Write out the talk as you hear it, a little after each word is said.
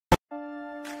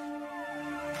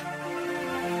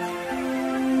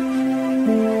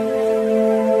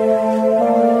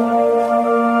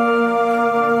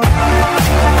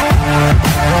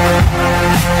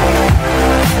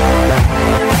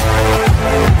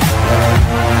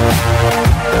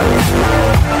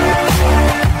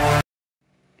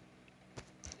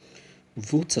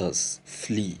Voters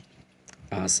flee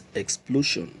as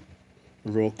explosion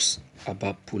rocks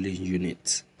about polling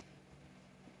unit.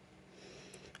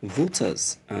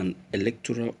 Voters and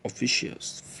electoral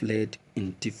officials fled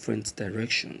in different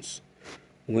directions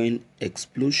when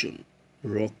explosion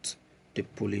rocked the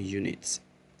polling unit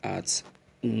at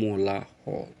Umola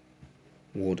Hall,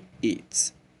 Ward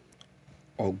 8,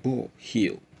 Ogbo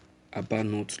Hill, Aba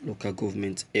North local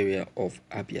government area of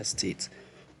Abia State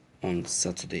on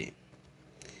Saturday.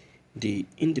 The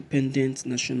Independent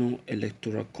National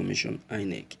Electoral Commission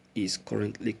 (INEC) is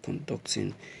currently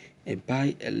conducting a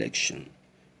by-election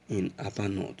in Aba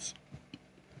North,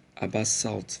 Aba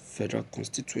South Federal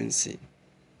Constituency.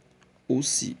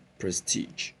 OC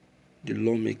Prestige, the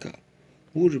lawmaker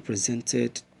who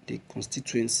represented the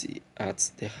constituency at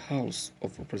the House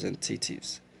of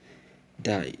Representatives,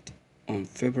 died on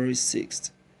February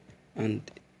 6th and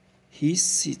his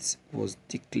seat was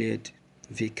declared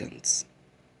vacant.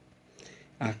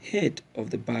 Ahead of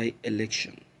the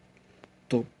by-election,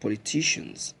 top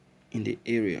politicians in the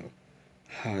area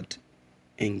had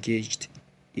engaged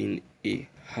in a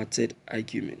heated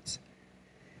argument.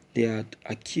 They had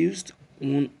accused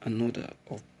one another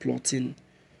of plotting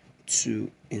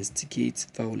to instigate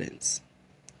violence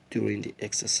during the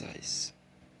exercise.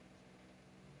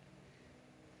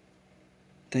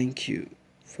 Thank you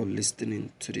for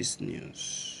listening to this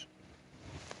news.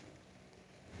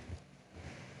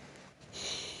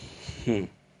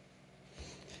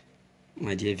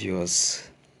 My dear viewers,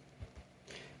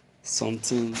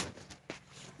 something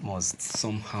must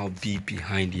somehow be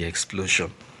behind the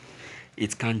explosion.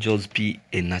 It can't just be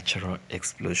a natural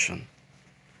explosion.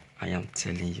 I am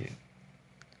telling you,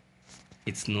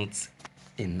 it's not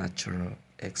a natural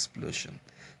explosion.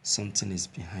 Something is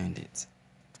behind it.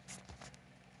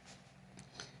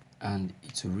 And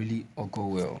it will really augur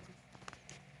well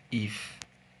if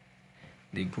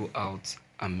they go out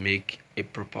and make a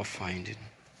proper finding.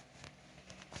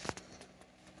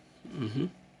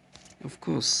 Of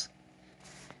course,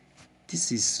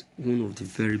 this is one of the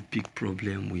very big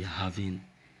problems we are having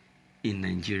in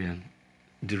Nigeria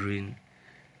during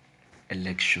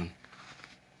election.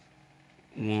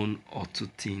 One or two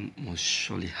things must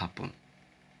surely happen.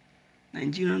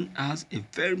 Nigeria has a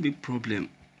very big problem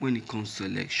when it comes to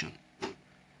election,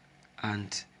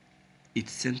 and it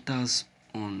centers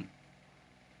on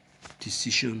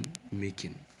decision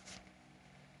making,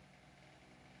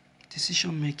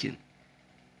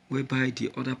 whereby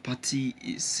the other party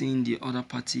is seeing the other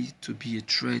party to be a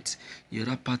threat, the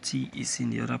other party is seeing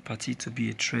the other party to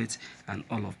be a threat, and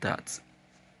all of that.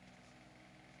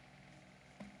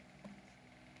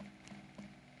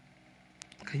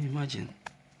 Can you imagine?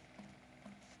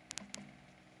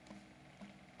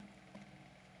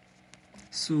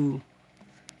 So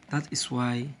that is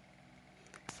why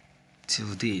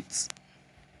till date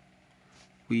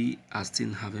we are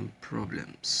still having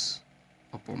problems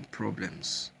upon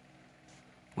problems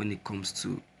when it comes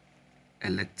to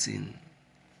electing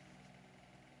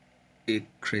a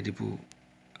credible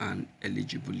and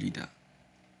eligible leader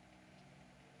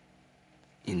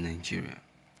in Nigeria.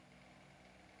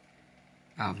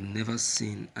 I've never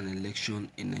seen an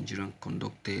election in Nigeria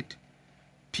conducted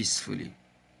peacefully.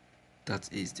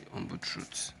 That is the humble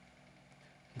truth.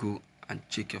 Go and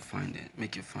check your findings,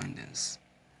 make your findings.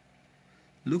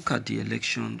 Look at the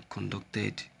election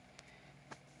conducted,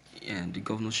 the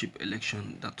governorship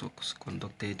election that was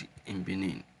conducted in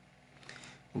Benin,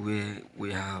 where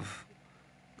we have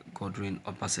Godwin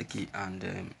Obaseki and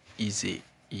Eze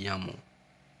Iyamo.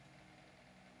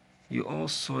 You all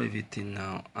saw everything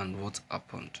now and what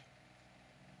happened.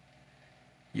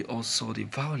 You all saw the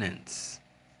violence.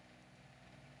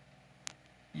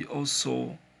 You all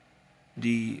saw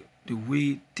the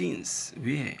way things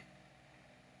were.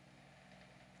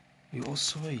 You all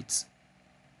saw it.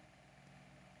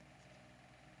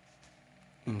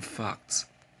 In fact,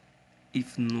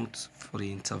 if not for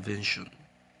the intervention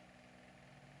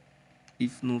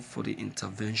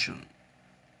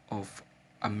of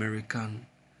American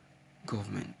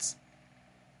government,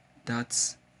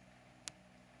 that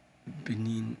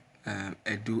Benin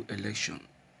Edo election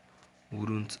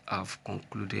wouldn't have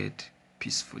concluded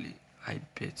peacefully, I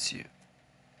bet you.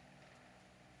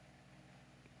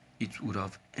 It would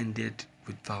have ended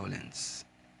with violence.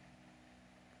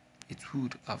 It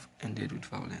would have ended with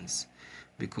violence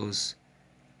because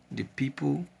the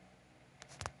people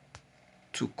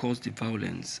to cause the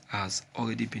violence has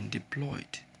already been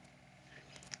deployed,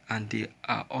 and they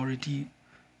have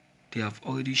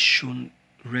already shown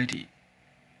ready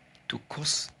to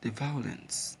cause the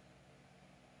violence.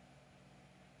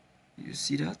 You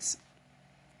see that?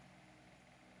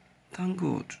 Thank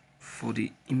God for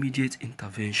the immediate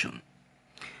intervention.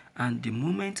 And the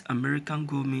moment American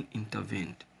government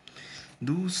intervened,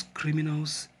 those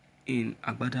criminals in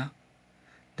Agbada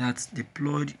that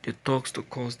deployed the thugs to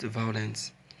cause the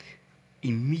violence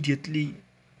immediately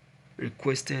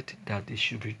requested that they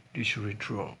should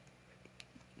withdraw.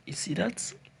 You see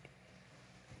that?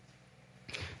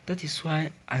 That is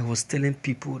why I was telling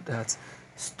people that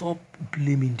stop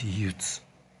blaming the youth.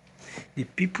 The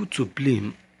people to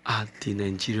blame are the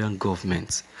Nigerian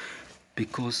government,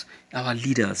 because our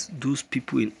leaders, those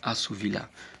people in Aso Villa,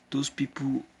 those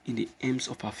people in the aims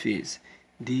of affairs,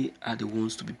 they are the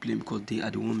ones to be blamed, because they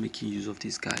are the ones making use of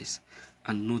these guys,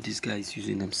 and not these guys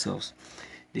using themselves.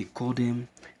 They call them,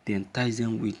 they entice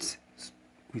them with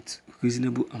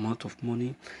reasonable amount of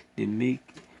money. They make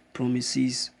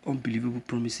promises, unbelievable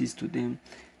promises to them,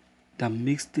 that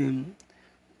makes them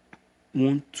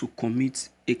want to commit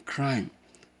a crime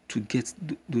to get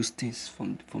those things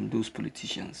from those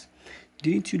politicians.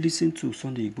 Didn't you listen to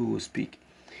Sunday Igboho speak?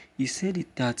 He said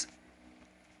it that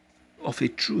of a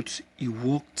truth he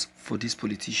worked for these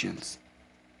politicians,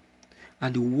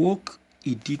 and the work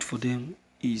he did for them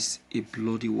is a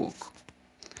bloody work,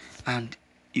 and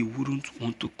he wouldn't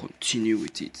want to continue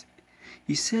with it.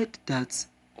 He said that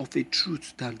of a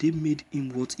truth that they made him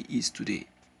what he is today.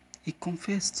 He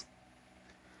confessed.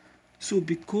 So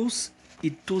because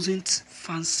he doesn't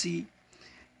fancy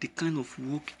the kind of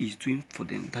work he's doing for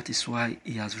them, that is why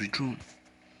he has withdrawn.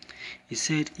 He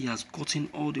said he has gotten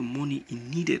all the money he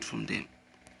needed from them,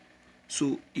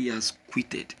 so he has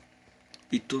quitted.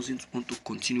 He doesn't want to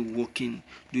continue working,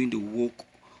 doing the work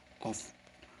of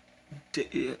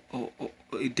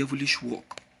a devilish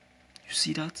work. You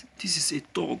see that? This is a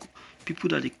thug. People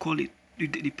that they call it,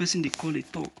 the person they call a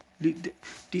thug.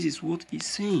 This is what he's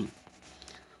saying.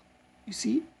 You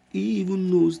see, he even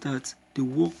knows that the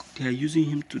work they are using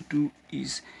him to do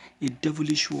is a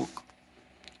devilish work.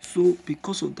 So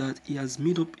because of that, he has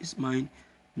made up his mind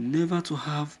never to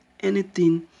have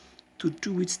anything to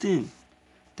do with them.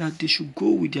 That they should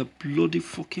go with their bloody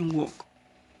fucking work.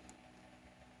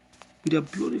 With their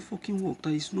bloody fucking work,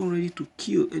 that he's not ready to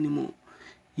kill anymore.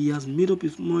 He has made up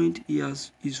his mind,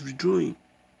 he's withdrawing.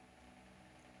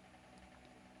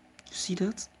 You see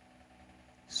that?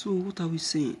 So what are we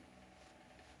saying?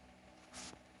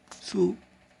 So,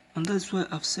 and that's why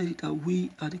I've said it, that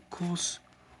we are the cause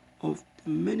of the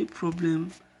many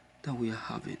problems that we are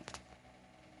having.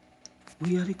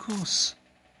 We are the cause.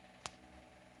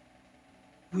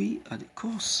 We are the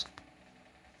cause.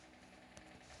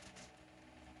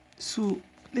 So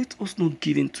let us not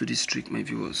give in to this trick, my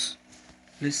viewers.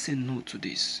 Let's say no to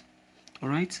this.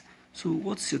 Alright? So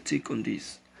what's your take on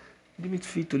this? Leave it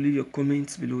free to leave your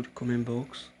comments below the comment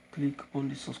box. Click on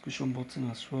the subscription button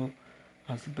as well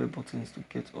as the bell buttons to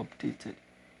get updated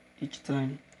each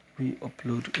time we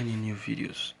upload any new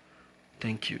videos.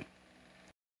 Thank you.